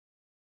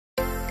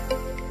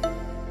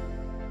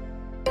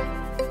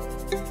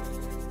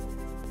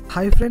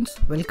Hi friends,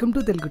 welcome to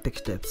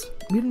TeluguTechSteps.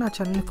 మీరు నా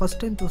ఛానల్ని ఫస్ట్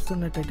టైం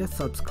చూస్తున్నట్టయితే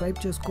సబ్స్క్రైబ్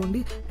చేసుకోండి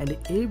అండ్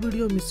ఏ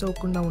వీడియో మిస్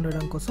అవ్వకుండా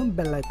ఉండడం కోసం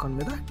బెల్ ఐకాన్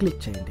మీద క్లిక్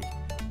చేయండి.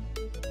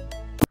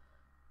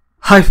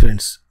 హాయ్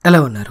ఫ్రెండ్స్,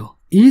 ఎలా ఉన్నారు?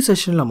 ఈ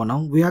సెషన్లో మనం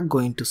we are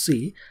going to see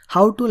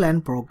how to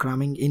learn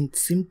programming in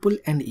simple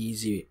and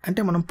easy.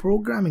 అంటే మనం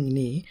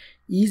ప్రోగ్రామింగ్ని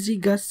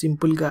ఈజీగా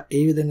సింపుల్గా ఏ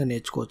విధంగా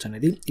నేర్చుకోవచ్చు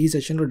అనేది ఈ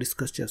సెషన్లో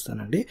డిస్కస్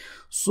చేస్తానండి.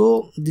 So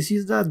this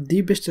is the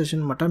best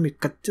session అనమాట. మీకు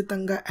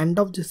ఖచ్చితంగా ఎండ్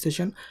ఆఫ్ దిస్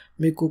సెషన్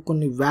మీకు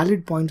కొన్ని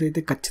వ్యాలిడ్ పాయింట్స్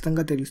అయితే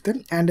ఖచ్చితంగా తెలుస్తాయి.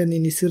 అండ్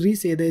నేను ఈ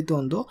సిరీస్ ఏదైతే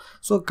ఉందో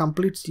సో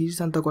కంప్లీట్ సిరీస్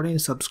అంతా కూడా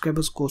నేను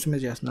సబ్స్క్రైబర్స్ కోసమే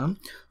చేస్తున్నాను.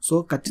 సో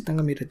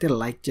ఖచ్చితంగా మీరైతే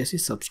లైక్ చేసి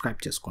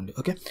సబ్స్క్రైబ్ చేసుకోండి.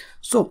 Okay,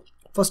 so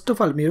first of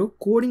all మీరు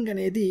కోడింగ్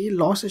అనేది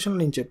లాస్ట్ సెషన్లో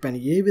నేను చెప్పాను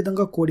ఏ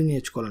విధంగా కోడింగ్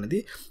నేర్చుకోవాలనేది.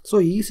 సో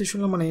ఈ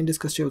సెషన్లో మనం ఏం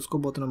డిస్కస్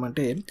చేసుకోబోతున్నాం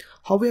అంటే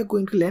how we are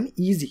going to learn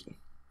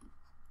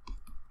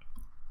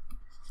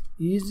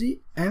easy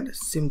and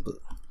simple.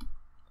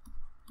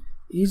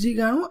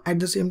 ఈజీగాను at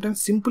the same time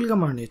సింపుల్గా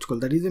మనం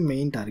నేర్చుకోవాలి. That is the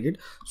main target.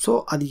 So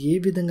అది ఏ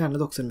విధంగా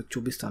అన్నది ఒకసారి మీకు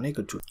చూపిస్తాను.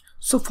 ఇక్కడ చూడండి.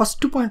 సో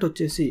ఫస్ట్ పాయింట్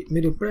వచ్చేసి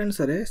మీరు ఎప్పుడైనా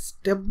సరే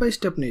స్టెప్ బై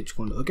స్టెప్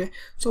నేర్చుకోండి. ఓకే,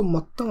 సో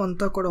మొత్తం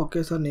అంతా కూడా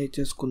ఒకేసారి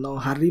నేర్చేసుకుందాం,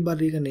 హర్రీ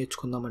బర్రీగా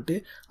నేర్చుకుందాం అంటే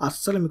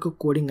అస్సలు మీకు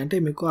కోడింగ్ అంటే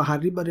మీకు ఆ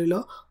హర్రీ బర్రీలో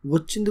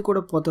వచ్చింది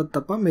కూడా పోతుంది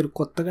తప్ప మీరు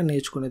కొత్తగా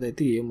నేర్చుకునేది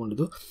అయితే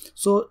ఏముండదు.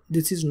 So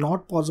this is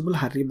not possible.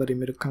 Hurry బర్రీ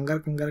మీరు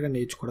కంగారుగా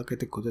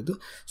నేర్చుకోవడానికైతే కుదరదు.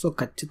 సో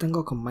ఖచ్చితంగా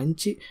ఒక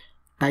మంచి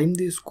టైం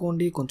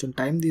తీసుకోండి, కొంచెం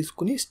టైం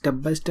తీసుకుని స్టెప్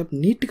బై స్టెప్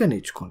నీట్గా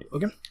నేర్చుకోండి.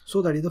 Okay, so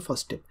that is the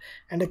first step.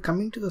 And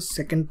coming to the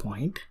second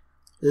point,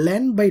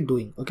 learn by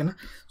doing. ఓకేనా,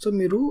 సో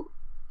మీరు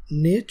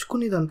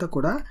నేర్చుకునేదంతా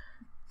కూడా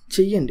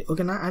చెయ్యండి.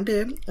 ఓకేనా, అంటే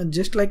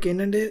జస్ట్ లైక్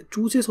ఏంటంటే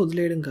చూసేసి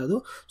వదిలేయడం కాదు.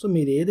 సో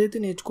మీరు ఏదైతే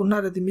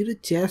నేర్చుకుంటున్నారో అది మీరు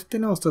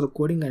చేస్తేనే వస్తుంది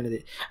కోడింగ్ అనేది.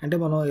 అంటే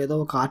మనం ఏదో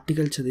ఒక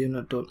ఆర్టికల్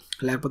చదివినట్టు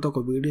లేకపోతే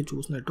ఒక వీడియో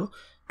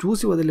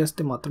చూసి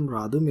వదిలేస్తే మాత్రం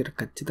రాదు. మీరు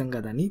ఖచ్చితంగా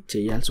దాన్ని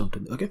చేయాల్సి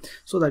ఉంటుంది. Okay,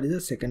 so that is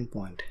the second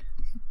point.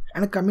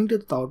 And coming to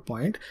the third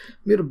point,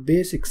 మీరు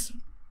బేసిక్స్.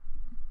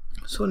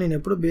 సో నేను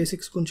ఎప్పుడు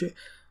బేసిక్స్ కొంచెం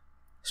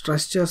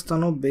స్ట్రెస్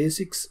చేస్తాను.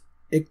 బేసిక్స్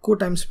ఎక్కువ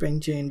టైం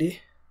స్పెండ్ చేయండి.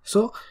 సో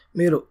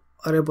మీరు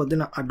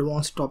రేపొద్దున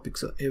అడ్వాన్స్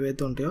టాపిక్స్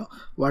ఏవైతే ఉంటాయో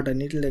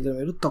వాటన్నిటి దగ్గర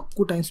మీరు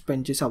తక్కువ టైం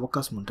స్పెండ్ చేసే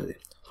అవకాశం ఉంటుంది.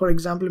 ఫర్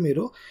ఎగ్జాంపుల్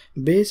మీరు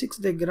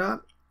బేసిక్స్ దగ్గర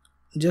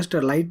జస్ట్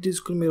లైట్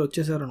తీసుకుని మీరు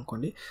వచ్చేసారు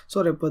అనుకోండి. సో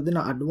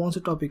రేపొద్దున అడ్వాన్స్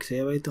టాపిక్స్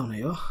ఏవైతే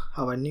ఉన్నాయో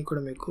అవన్నీ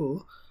కూడా మీకు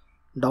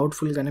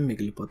డౌట్ఫుల్గానే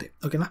మిగిలిపోతాయి.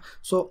 ఓకేనా,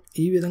 సో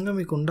ఈ విధంగా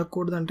మీకు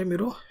ఉండకూడదు అంటే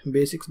మీరు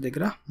బేసిక్స్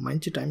దగ్గర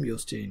మంచి టైం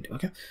యూస్ చేయండి.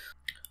 Okay,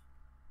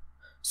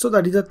 so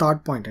that is the third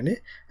point అండి.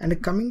 And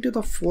coming to the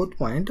fourth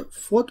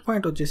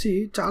point వచ్చేసి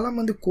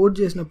చాలామంది కోడ్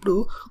చేసినప్పుడు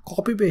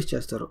కాపీ పేస్ట్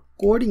చేస్తారు.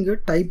 కోడింగ్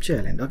టైప్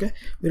చేయాలండి. ఓకే,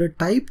 మీరు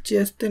టైప్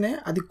చేస్తేనే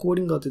అది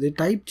కోడింగ్ అవుతుంది.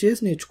 టైప్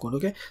చేసి నేర్చుకోండి.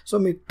 ఓకే, సో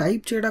మీకు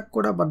టైప్ చేయడానికి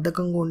కూడా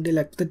బద్ధకంగా ఉండి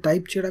లేకపోతే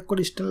టైప్ చేయడానికి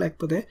కూడా ఇష్టం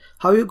లేకపోతే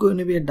how you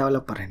going to be a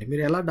developer అండి.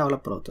 మీరు ఎలా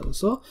డెవలపర్ అవుతారు?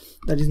 So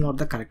that is not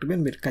the correct way.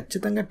 మీరు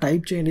ఖచ్చితంగా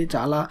టైప్ చేయండి.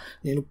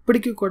 నేను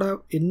ఇప్పటికీ కూడా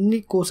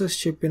ఎన్ని కోర్సెస్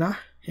చెప్పినా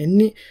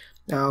ఎన్ని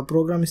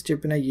ప్రోగ్రామ్స్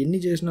చెప్పినా ఎన్ని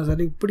చేసినా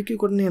సరే ఇప్పటికీ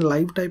కూడా నేను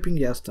లైవ్ టైపింగ్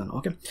చేస్తాను.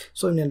 ఓకే,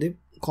 సో నేను అది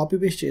కాపీ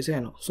పేస్ట్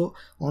చేసాను. సో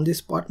ఆన్ ది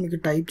స్పాట్ మీకు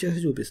టైప్ చేసి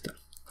చూపిస్తాను.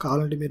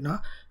 కావాలంటే మీరు నా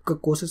ఒక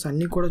కోర్సెస్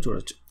అన్నీ కూడా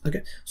చూడొచ్చు.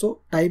 ఓకే, సో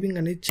టైపింగ్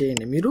అనేది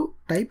చేయండి. మీరు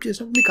టైప్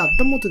చేసినప్పుడు మీకు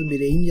అర్థమవుతుంది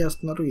మీరు ఏం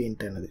చేస్తున్నారు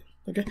ఏంటి అనేది.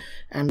 Okay,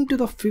 and to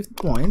the fifth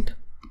point,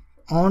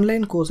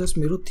 online courses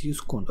మీరు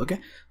తీసుకోండి. ఓకే,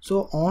 సో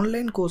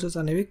ఆన్లైన్ కోర్సెస్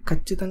అనేవి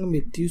ఖచ్చితంగా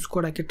మీరు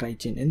తీసుకోవడానికి ట్రై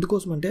చేయండి.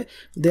 ఎందుకోసం అంటే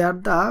they are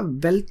the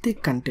wealthy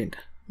content.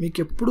 మీకు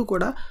ఎప్పుడు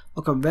కూడా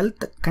ఒక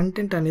వెల్త్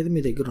కంటెంట్ అనేది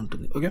మీ దగ్గర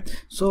ఉంటుంది. ఓకే,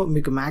 సో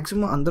మీకు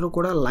మ్యాక్సిమం అందరూ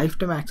కూడా లైఫ్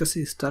టైం యాక్సెస్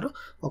ఇస్తారు.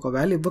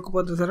 ఒకవేళ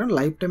ఇవ్వకపోతే సరే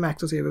లైఫ్ టైం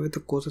యాక్సెస్ ఏవైతే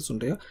కోర్సెస్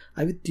ఉంటాయో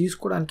అవి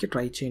తీసుకోవడానికి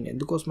ట్రై చేయండి.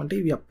 ఎందుకోసం అంటే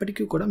ఇవి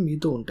ఎప్పటికీ కూడా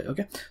మీతో ఉంటాయి.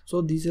 Okay,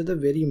 so these are the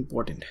very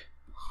important.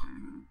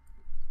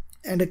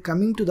 And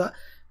coming to the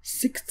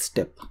sixth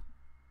step,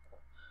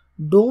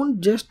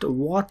 don't just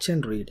watch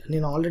and read.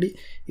 నేను ఆల్రెడీ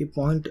ఈ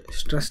పాయింట్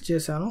స్ట్రెస్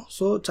చేశాను.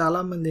 సో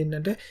చాలామంది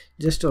ఏంటంటే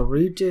జస్ట్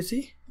రీడ్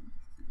చేసి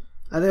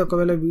అదే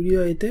ఒకవేళ వీడియో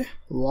అయితే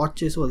వాచ్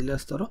చేసి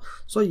వదిలేస్తారు.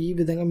 సో ఈ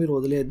విధంగా మీరు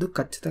వదిలేయద్దు.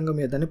 ఖచ్చితంగా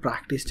మీరు దాన్ని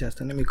ప్రాక్టీస్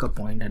చేస్తేనే మీకు ఆ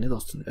పాయింట్ అనేది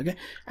వస్తుంది. ఓకే,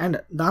 అండ్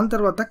దాని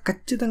తర్వాత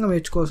ఖచ్చితంగా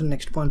నేర్చుకోవాల్సిన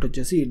నెక్స్ట్ పాయింట్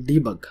వచ్చేసి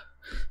డీబగ్.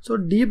 సో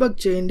డీబగ్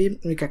చేయండి.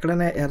 మీకు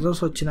ఎక్కడైనా ఎర్రర్స్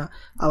వచ్చినా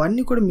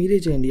అవన్నీ కూడా మీరే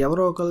చేయండి.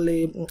 ఎవరో ఒకళ్ళని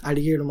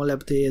అడిగేయడమో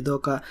లేకపోతే ఏదో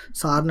ఒక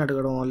సార్ని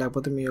అడగడమో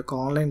లేకపోతే మీ యొక్క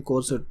ఆన్లైన్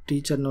కోర్సు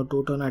టీచర్నో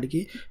ట్యూటర్నో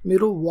అడిగి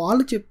మీరు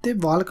వాళ్ళు చెప్తే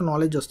వాళ్ళకి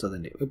నాలెడ్జ్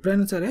వస్తుందండి.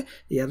 ఎప్పుడైనా సరే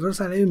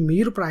ఎర్రర్స్ అనేవి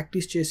మీరు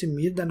ప్రాక్టీస్ చేసి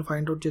మీరు దాన్ని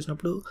ఫైండ్ అవుట్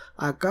చేసినప్పుడు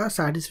ఆ యొక్క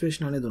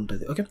సాటిస్ఫాక్షన్ అనేది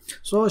ఉంటుంది. Okay,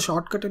 so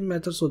short cut and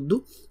methods వద్దు,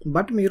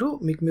 బట్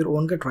మీరు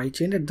ఓన్గా ట్రై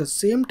చేయండి. At the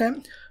same time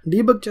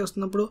debug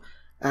చేస్తున్నప్పుడు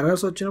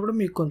ఎర్రర్స్ వచ్చినప్పుడు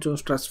మీకు కొంచెం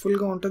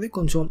స్ట్రెస్ఫుల్గా ఉంటుంది,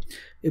 కొంచెం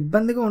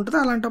ఇబ్బందిగా ఉంటుంది.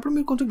 అలాంటప్పుడు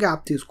మీరు కొంచెం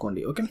గ్యాప్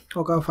తీసుకోండి. ఓకే,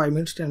 ఒక 5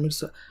 minutes 10 minutes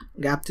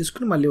గ్యాప్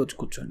తీసుకుని మళ్ళీ వచ్చి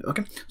కూర్చోండి.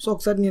 ఓకే, సో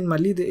ఒకసారి నేను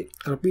మళ్ళీ ఇది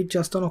రిపీట్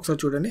చేస్తాను. ఒకసారి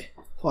చూడండి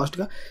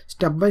ఫాస్ట్గా.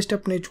 స్టెప్ బై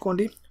స్టెప్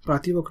నేర్చుకోండి.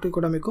 ప్రతి ఒక్కటి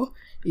కూడా మీకు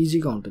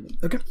ఈజీగా ఉంటుంది.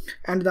 ఓకే,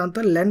 అండ్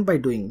దాంతో లెర్న్ బై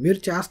డూయింగ్.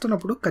 మీరు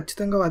చేస్తున్నప్పుడు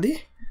ఖచ్చితంగా అది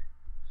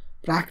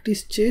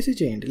ప్రాక్టీస్ చేసి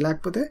చేయండి,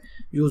 లేకపోతే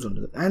యూజ్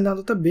ఉండదు. అండ్ దాని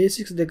తర్వాత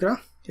బేసిక్స్ దగ్గర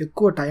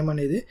ఎక్కువ టైం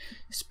అనేది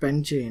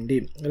స్పెండ్ చేయండి.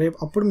 రేపు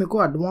అప్పుడు మీకు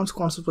అడ్వాన్స్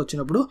కాన్సెప్ట్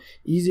వచ్చినప్పుడు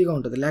ఈజీగా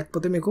ఉంటుంది,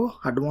 లేకపోతే మీకు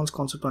అడ్వాన్స్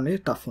కాన్సెప్ట్ అనేది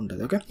టఫ్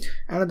ఉంటుంది. ఓకే.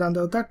 అండ్ దాని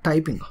తర్వాత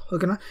టైపింగ్.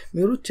 ఓకేనా,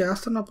 మీరు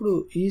చేస్తున్నప్పుడు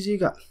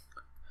ఈజీగా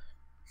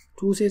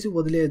చూసేసి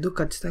వదిలేయద్దు,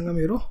 ఖచ్చితంగా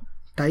మీరు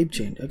టైప్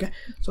చేయండి. ఓకే.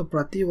 సో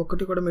ప్రతి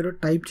ఒక్కటి కూడా మీరు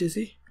టైప్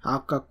చేసి ఆ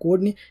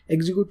కోడ్ని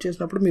ఎగ్జిక్యూట్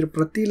చేసినప్పుడు మీరు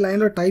ప్రతి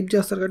లైన్లో టైప్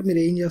చేస్తారు కాబట్టి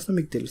మీరు ఏం చేస్తారో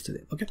మీకు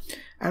తెలుస్తుంది. ఓకే.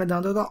 అండ్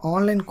దాని తర్వాత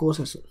ఆన్లైన్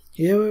కోర్సెస్,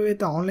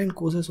 ఏవేవైతే ఆన్లైన్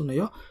కోర్సెస్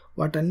ఉన్నాయో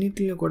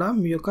వాటన్నిటిని కూడా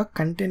మీ యొక్క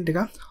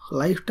కంటెంట్గా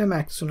లైఫ్ టైం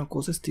యాక్సెస్ ఉన్న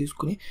కోర్సెస్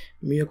తీసుకుని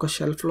మీ యొక్క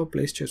షెల్ఫ్లో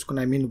ప్లేస్ చేసుకుని,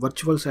 ఐ మీన్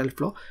వర్చువల్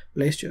షెల్ఫ్లో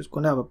ప్లేస్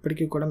చేసుకుని అవి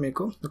ఎప్పటికీ కూడా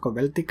మీకు ఒక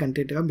వెల్తీ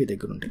కంటెంట్గా మీ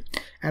దగ్గర ఉంటాయి.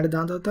 అండ్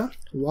దాని తర్వాత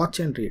వాచ్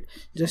అండ్ రీడ్,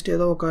 జస్ట్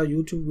ఏదో ఒక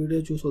యూట్యూబ్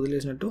వీడియో చూసి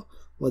వదిలేసినట్టు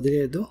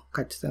వదిలేదు,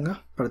 ఖచ్చితంగా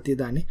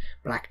ప్రతిదాన్ని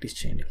ప్రాక్టీస్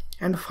చేయండి.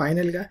 అండ్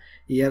ఫైనల్గా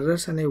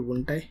ఎర్రర్స్ అనేవి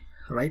ఉంటాయి,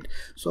 రైట్.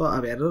 సో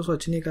అవి ఎర్రర్స్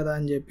వచ్చినాయి కదా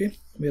అని చెప్పి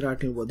మీరు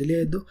వాటిని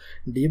వదిలేయద్దు,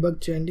 డీబగ్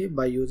చేయండి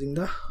by using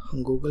the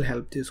Google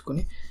help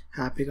తీసుకొని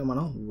హ్యాపీగా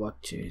మనం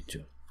వర్క్ చేయొచ్చు.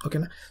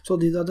 ఓకేనా. So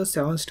these are the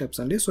 7 steps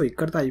అండి. సో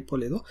ఇక్కడితో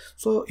అయిపోలేదు,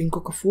 సో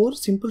ఇంకొక 4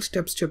 సింపుల్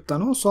స్టెప్స్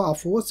చెప్తాను. సో ఆ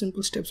 4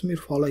 సింపుల్ స్టెప్స్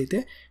మీరు ఫాలో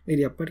అయితే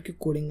మీరు ఎప్పటికీ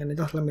కోడింగ్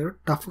అనేది అసలు మీరు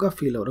టఫ్గా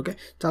ఫీల్ అవ్వరు. ఓకే,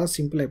 చాలా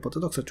సింపుల్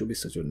అయిపోతుంది. ఒకసారి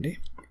చూపిస్తా చూడండి.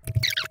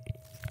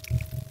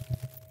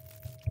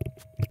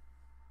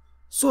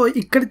 సో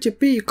ఇక్కడ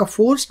చెప్పి ఇక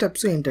 4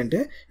 స్టెప్స్ ఏంటంటే,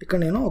 ఇక్కడ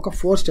నేను ఒక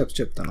 4 స్టెప్స్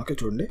చెప్తాను. ఓకే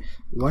చూడండి,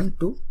 1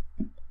 2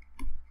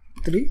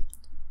 3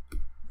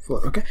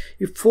 4. ఓకే,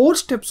 ఈ 4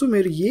 స్టెప్స్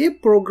మీరు ఏ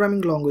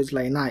ప్రోగ్రామింగ్ లాంగ్వేజ్లో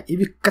అయినా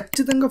ఇవి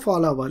ఖచ్చితంగా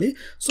ఫాలో అవ్వాలి.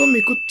 సో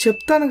మీకు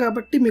చెప్తాను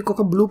కాబట్టి మీకు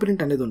ఒక బ్లూ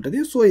ప్రింట్ అనేది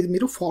ఉంటుంది. సో ఇది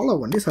మీరు ఫాలో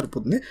అవ్వండి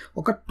సరిపోతుంది.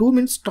 ఒక 2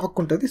 minutes టాక్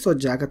ఉంటుంది. సో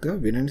జాగ్రత్తగా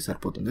వినండి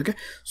సరిపోతుంది. ఓకే.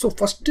 సో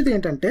ఫస్ట్ది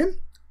ఏంటంటే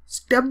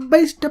స్టెప్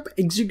బై స్టెప్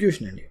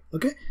ఎగ్జిక్యూషన్ అండి.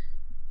 Okay,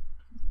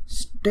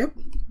 step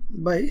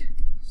by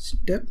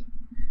step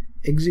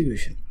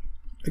execution.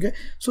 Okay.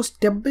 So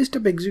step by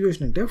step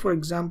execution అంటే ఫర్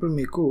ఎగ్జాంపుల్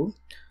మీకు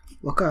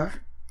ఒక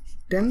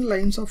 10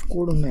 lines ఆఫ్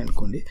కోడ్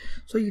ఉన్నాయనుకోండి.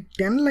 సో ఈ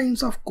 10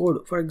 lines of code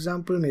for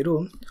example మీరు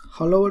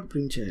హలో వర్డ్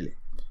ప్రింట్ చేయాలి.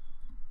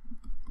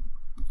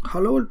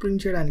 హలో వర్డ్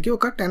ప్రింట్ చేయడానికి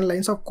ఒక 10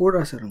 lines ఆఫ్ కోడ్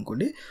రాశారు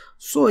అనుకోండి.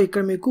 సో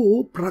ఇక్కడ మీకు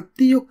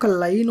ప్రతి ఒక్క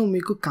లైను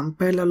మీకు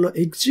కంపైలర్లో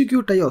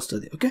ఎగ్జిక్యూట్ అయ్యి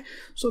వస్తుంది. ఓకే.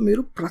 సో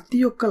మీరు ప్రతి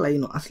ఒక్క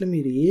లైను అసలు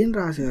మీరు ఏం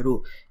రాశారు,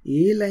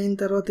 ఏ లైన్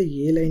తర్వాత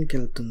ఏ లైన్కి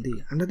వెళ్తుంది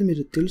అన్నది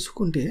మీరు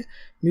తెలుసుకుంటే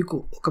మీకు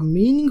ఒక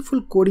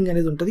మీనింగ్ఫుల్ కోడింగ్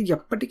అనేది ఉంటుంది.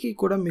 ఎప్పటికీ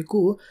కూడా మీకు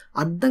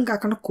అర్థం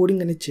కాకుండా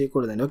కోడింగ్ అనేది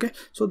చేయకూడదండి. ఓకే.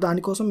 సో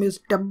దానికోసం మీరు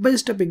స్టెప్ బై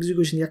స్టెప్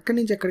ఎగ్జిక్యూషన్, ఎక్కడి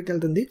నుంచి ఎక్కడికి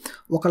వెళ్తుంది,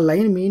 ఒక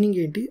లైన్ మీనింగ్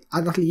ఏంటి,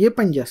 అది అసలు ఏ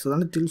పని చేస్తుంది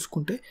అని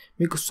తెలుసుకుంటే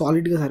మీకు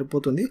సాలిడ్గా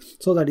సరిపోతుంది.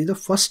 So that is the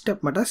first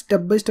step మాట,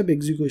 step by step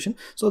execution.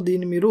 So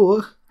దీన్ని మీరు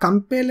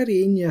కంపైలర్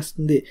ఏం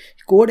చేస్తుంది,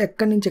 కోడ్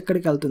ఎక్కడి నుంచి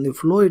ఎక్కడికి వెళ్తుంది,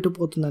 ఫ్లో ఎటు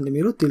పోతుందని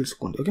మీరు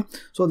తెలుసుకోండి. Okay.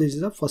 So this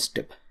is the first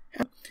step.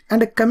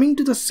 And coming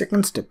to the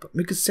second step,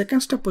 మీకు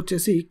సెకండ్ స్టెప్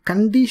వచ్చేసి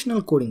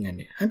కండిషనల్ కోడింగ్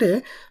అండి. అంటే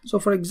సో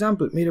ఫర్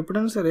ఎగ్జాంపుల్ మీరు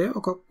ఎప్పుడైనా సరే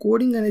ఒక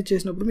కోడింగ్ అనేది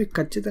చేసినప్పుడు మీకు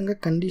ఖచ్చితంగా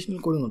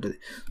కండిషనల్ కోడింగ్ ఉంటుంది.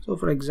 సో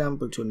ఫర్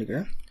ఎగ్జాంపుల్ చూడండి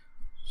ఇక్కడ,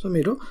 సో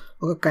మీరు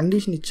ఒక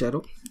కండిషన్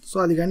ఇచ్చారు. సో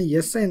అది కానీ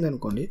ఎస్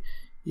అయిందనుకోండి,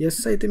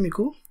 ఎస్ అయితే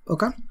మీకు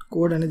ఒక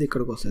కోడ్ అనేది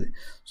ఇక్కడికి వస్తుంది.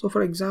 సో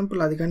ఫర్ ఎగ్జాంపుల్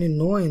అది కానీ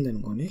నో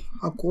అయిందనుకోండి,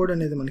 ఆ కోడ్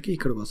అనేది మనకి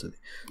ఇక్కడికి వస్తుంది.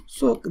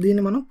 సో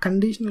దీన్ని మనం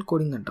కండిషనల్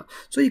కోడింగ్ అంటాం.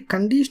 సో ఈ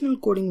కండిషనల్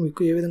కోడింగ్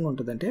మీకు ఏ విధంగా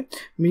ఉంటుందంటే,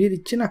 మీరు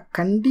ఇచ్చిన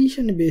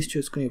కండిషన్ బేస్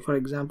చేసుకుని ఫర్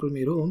ఎగ్జాంపుల్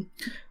మీరు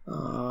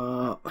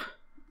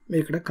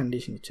ఇక్కడ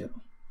కండిషన్ ఇచ్చారు.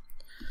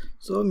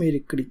 సో మీరు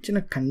ఇక్కడ ఇచ్చిన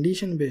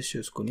కండిషన్ బేస్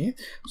చేసుకుని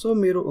సో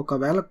మీరు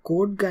ఒకవేళ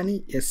కోడ్ కానీ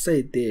ఎస్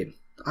అయితే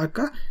ఆ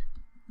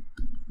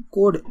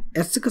కోడ్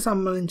ఎస్కి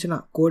సంబంధించిన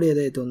కోడ్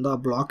ఏదైతే ఉందో, ఆ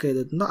బ్లాక్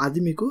ఏదైతే ఉందో అది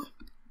మీకు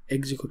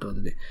ఎగ్జిక్యూట్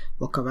అవుతుంది.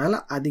 ఒకవేళ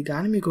అది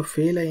కానీ మీకు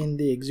ఫెయిల్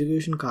అయింది,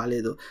 ఎగ్జిక్యూషన్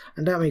కాలేదు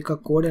అంటే మీకు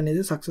కోడ్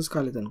అనేది సక్సెస్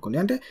కాలేదు అనుకోండి,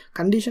 అంటే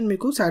కండిషన్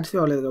మీకు సాటిస్ఫై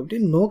అవ్వలేదు కాబట్టి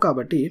నో,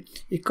 కాబట్టి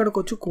ఇక్కడికి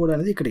వచ్చి కోడ్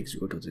అనేది ఇక్కడ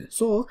ఎగ్జిక్యూట్ అవుతుంది.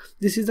 So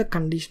this is the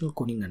conditional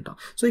coding అంటాం.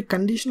 సో ఈ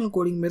కండిషనల్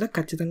కోడింగ్ మీద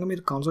ఖచ్చితంగా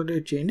మీరు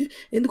కాన్సన్ట్రేట్ చేయండి.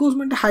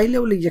 ఎందుకోసం అంటే హై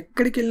లెవెల్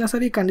ఎక్కడికి వెళ్ళినా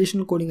సరే ఈ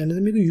కండిషనల్ కోడింగ్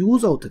అనేది మీకు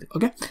యూజ్ అవుతుంది.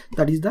 Okay,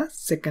 that is the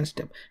second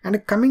step. And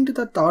coming to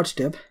the third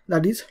step,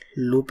 that is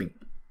looping.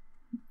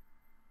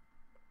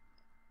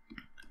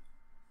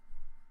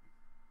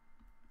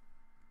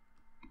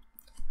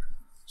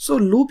 So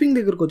looping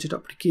దగ్గరకు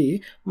వచ్చేటప్పటికి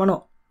మనం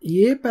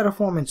ఏ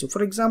పెర్ఫార్మెన్స్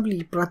ఫర్ ఎగ్జాంపుల్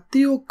ఈ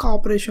ప్రతి ఒక్క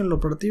ఆపరేషన్లో,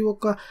 ప్రతి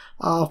ఒక్క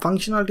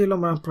ఫంక్షనాలిటీలో,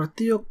 మనం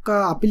ప్రతి ఒక్క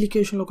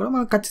అప్లికేషన్లో కూడా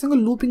మనం ఖచ్చితంగా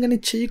లూపింగ్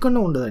అనేది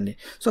చేయకుండా ఉండదండి.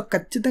 సో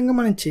ఖచ్చితంగా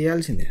మనం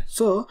చేయాల్సిందే.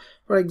 సో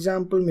ఫర్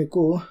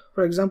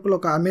ఎగ్జాంపుల్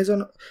ఒక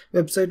అమెజాన్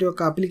వెబ్సైట్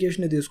యొక్క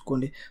అప్లికేషన్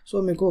తీసుకోండి. సో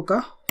మీకు ఒక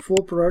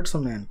 4 products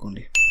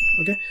ఉన్నాయనుకోండి.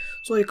 ఓకే,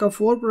 సో ఇక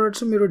 4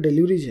 products మీరు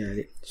డెలివరీ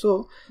చేయాలి. సో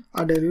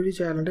ఆ డెలివరీ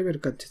చేయాలంటే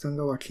మీరు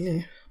ఖచ్చితంగా వాటిని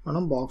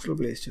మనం బాక్స్లో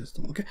ప్లేస్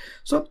చేస్తాం. ఓకే,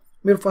 సో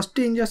మీరు ఫస్ట్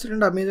ఏం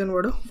చేస్తారంటే అమెజాన్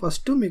వాడు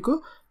ఫస్ట్ మీకు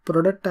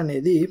ప్రోడక్ట్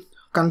అనేది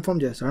కన్ఫర్మ్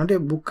చేస్తాడు, అంటే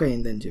బుక్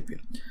అయిందని చెప్పి.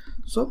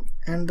 సో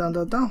అండ్ దాని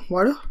తర్వాత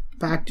వాడు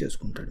ప్యాక్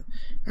చేసుకుంటాడు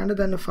అండ్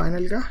దాన్ని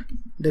ఫైనల్గా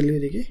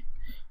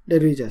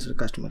డెలివరీ చేస్తాడు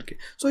కస్టమర్కి.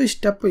 సో ఈ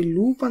స్టెప్, ఈ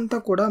లూప్ అంతా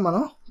కూడా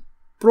మనం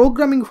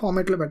ప్రోగ్రామింగ్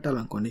ఫార్మాట్లో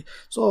పెట్టాలనుకోండి.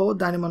 సో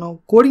దాన్ని మనం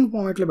కోడింగ్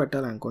ఫార్మాట్లో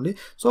పెట్టాలనుకోండి.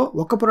 సో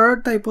ఒక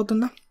ప్రోడక్ట్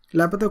అయిపోతుందా,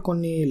 లేకపోతే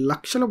కొన్ని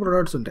లక్షల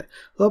ప్రోడక్ట్స్ ఉంటాయి.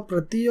 సో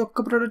ప్రతి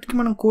ఒక్క ప్రోడక్ట్కి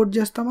మనం కోడ్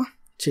చేస్తామా,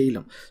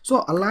 చేయలేం. సో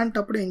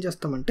అలాంటప్పుడు ఏం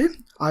చేస్తామంటే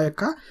ఆ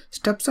యొక్క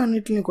స్టెప్స్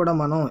అన్నిటిని కూడా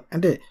మనం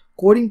అంటే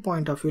కోడింగ్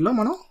పాయింట్ ఆఫ్ వ్యూలో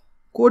మనం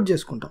కోడ్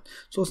చేసుకుంటాం.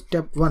 So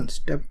step 1,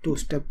 step 2,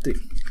 step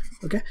 3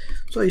 okay.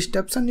 So ఈ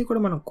స్టెప్స్ అన్నీ కూడా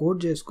మనం కోడ్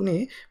చేసుకుని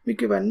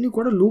మీకు ఇవన్నీ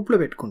కూడా లూప్లో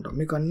పెట్టుకుంటాం.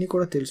 మీకు అన్నీ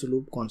కూడా తెలుసు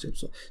లూప్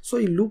కాన్సెప్ట్స్. సో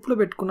ఈ లూప్లో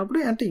పెట్టుకున్నప్పుడు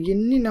అంటే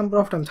ఎన్ని నెంబర్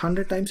ఆఫ్ టైమ్స్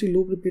 100 టైమ్స్ ఈ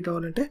లూప్ రిపీట్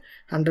అవ్వాలంటే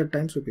 100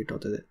 టైమ్స్ రిపీట్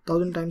అవుతుంది,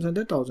 1000 టైమ్స్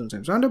అంటే 1000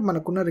 టైమ్స్. అంటే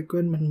మనకున్న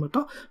రిక్వైర్మెంట్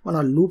బట్టి మనం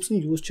ఆ లూప్స్ని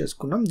యూజ్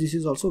చేసుకున్నాం. This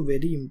is also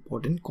very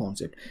important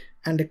concept.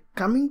 And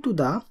coming to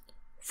the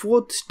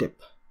fourth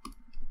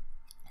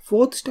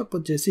step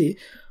వచ్చేసి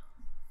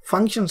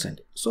ఫంక్షన్స్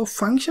అండి. సో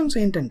ఫంక్షన్స్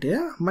ఏంటంటే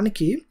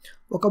మనకి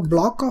ఒక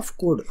బ్లాక్ ఆఫ్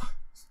కోడ్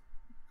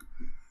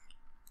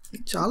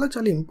చాలా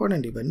చాలా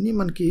ఇంపార్టెంట్. ఇవన్నీ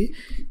మనకి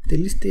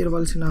తెలిసి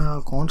తీరవలసిన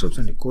కాన్సెప్ట్స్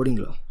అండి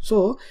కోడింగ్లో. సో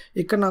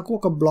ఇక్కడ నాకు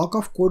ఒక బ్లాక్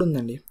ఆఫ్ కోడ్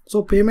ఉందండి. సో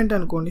పేమెంట్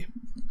అనుకోండి.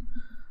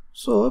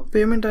 సో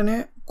పేమెంట్ అనే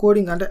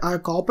కోడింగ్ అంటే ఆ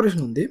యొక్క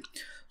ఆపరేషన్ ఉంది.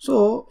 సో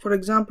ఫర్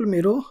ఎగ్జాంపుల్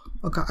మీరు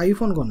ఒక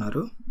ఐఫోన్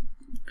కొన్నారు.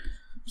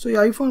 సో ఈ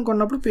ఐఫోన్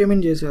కొన్నప్పుడు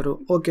పేమెంట్ చేశారు.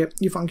 ఓకే,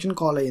 ఈ ఫంక్షన్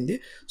కాల్ అయ్యింది.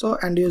 సో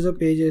ఎండ్ యూజర్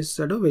పే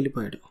చేస్తాడు,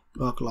 వెళ్ళిపోయాడు,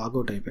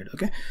 లాగౌట్ అయిపోయాడు.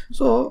 ఓకే.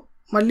 సో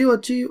మళ్ళీ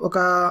వచ్చి ఒక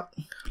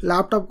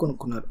ల్యాప్టాప్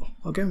కొనుక్కున్నారు.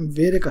 ఓకే,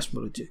 వేరే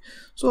కస్టమర్ వచ్చి.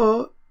 సో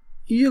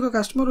ఈ యొక్క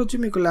కస్టమర్ వచ్చి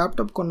మీకు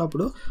ల్యాప్టాప్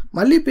కొన్నప్పుడు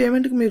మళ్ళీ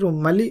పేమెంట్కి మీరు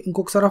మళ్ళీ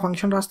ఇంకొకసారి ఆ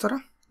ఫంక్షన్ రాస్తారా?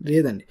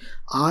 లేదండి.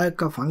 ఆ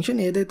యొక్క ఫంక్షన్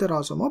ఏదైతే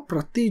రాసామో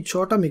ప్రతి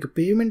చోట మీకు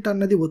పేమెంట్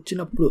అన్నది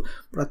వచ్చినప్పుడు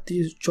ప్రతి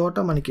చోట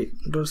మనకి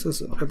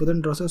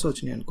డ్రెస్సెస్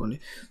వచ్చినాయి అనుకోండి.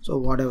 So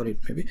what ever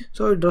it maybe.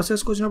 So ఈ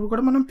డ్రెస్సెస్కి వచ్చినప్పుడు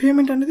కూడా మనం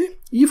పేమెంట్ అనేది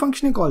ఈ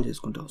ఫంక్షన్ని కాల్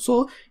చేసుకుంటాం. సో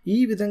ఈ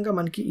విధంగా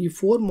మనకి ఈ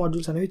 4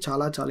 మాడ్యూల్స్ అనేవి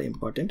చాలా చాలా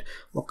ఇంపార్టెంట్.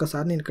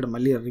 ఒక్కసారి నేను ఇక్కడ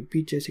మళ్ళీ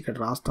రిపీట్ చేసి ఇక్కడ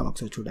రాస్తాను,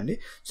 ఒకసారి చూడండి.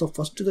 సో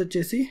ఫస్ట్ది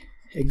వచ్చేసి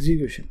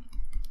ఎగ్జిక్యూషన్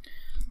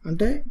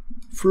అంటే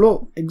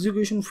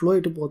ఎగ్జిక్యూషన్ ఫ్లో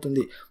ఎటు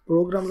పోతుంది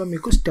ప్రోగ్రాంలో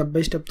మీకు స్టెప్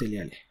బై స్టెప్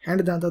తెలియాలి.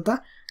 అండ్ దాని తర్వాత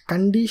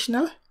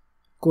conditional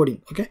coding.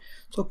 Okay.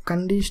 So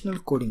conditional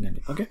coding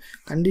అండి. ఓకే,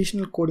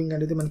 కండిషనల్ కోడింగ్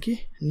అనేది మనకి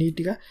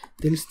నీట్గా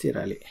తెలిసి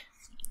తీరాలి.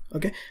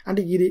 ఓకే,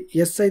 అంటే ఇది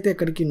ఎస్ అయితే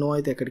ఎక్కడికి, నో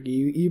అయితే ఎక్కడికి,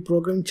 ఈ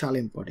ప్రోగ్రామింగ్ చాలా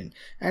ఇంపార్టెంట్.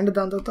 అండ్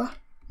దాని తర్వాత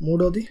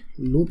మూడోది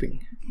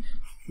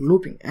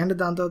లూపింగ్ అండ్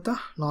దాని తర్వాత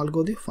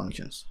నాలుగోది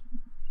ఫంక్షన్స్.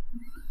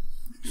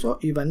 సో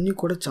ఇవన్నీ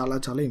కూడా చాలా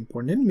చాలా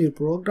ఇంపార్టెంట్. మీరు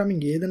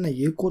ప్రోగ్రామింగ్ ఏదైనా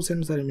ఏ కోర్స్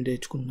అయినా సరే మీరు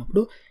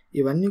నేర్చుకున్నప్పుడు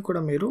ఇవన్నీ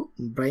కూడా మీరు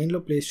బ్రెయిన్లో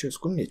ప్లేస్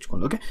చేసుకొని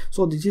నేర్చుకోండి. Okay. So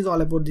this is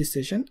all about this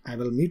session. I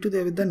will meet they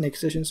with the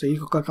next session. So ఈ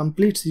యొక్క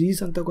కంప్లీట్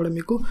సిరీస్ అంతా కూడా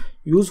మీకు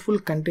యూస్ఫుల్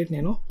కంటెంట్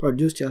నేను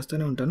ప్రొడ్యూస్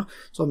చేస్తూనే ఉంటాను.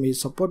 సో మీ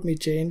సపోర్ట్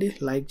మీరు చేయండి,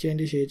 లైక్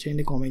చేయండి, షేర్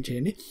చేయండి, కామెంట్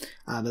చేయండి.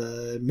 I will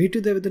meet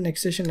they with the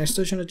next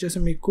session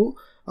వచ్చేసి మీకు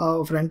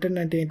ఫ్రంట్ ఎండ్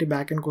అంటే ఏంటి,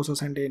 బ్యాక్ ఎండ్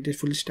కోర్సెస్ అంటే ఏంటి,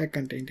 ఫుల్ స్టాక్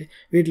అంటే ఏంటి,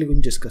 వీటి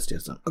గురించి డిస్కస్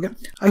చేస్తాను. ఓకే,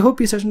 ఐ హోప్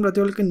ఈ సెషన్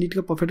ప్రతి ఒక్కరికి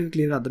నీట్గా పర్ఫెక్ట్గా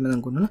క్లియర్గా అర్థమైంది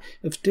అనుకుంటున్నాను.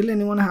 If still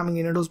anyone having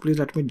any doubts please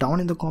let me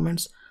down in the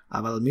comments. I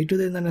will meet you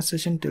in the next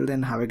session. Till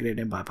then, have a great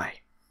day. Bye bye.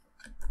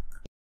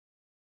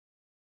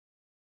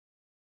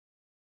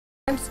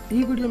 Friends, ఈ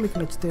video మీకు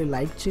నచ్చితే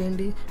like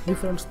చేయండి, మీ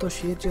ఫ్రెండ్స్తో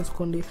share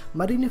చేసుకోండి.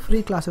 మరిన్ని free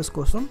classes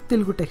కోసం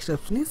Telugu tech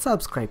స్టెప్స్ని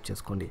subscribe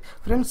చేసుకోండి.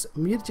 Friends,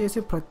 మీరు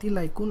చేసే ప్రతి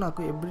లైక్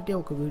నాకు ఎవ్రీడే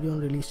ఒక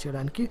వీడియోని రిలీజ్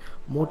చేయడానికి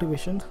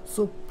motivation.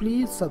 So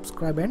please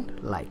subscribe and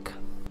like.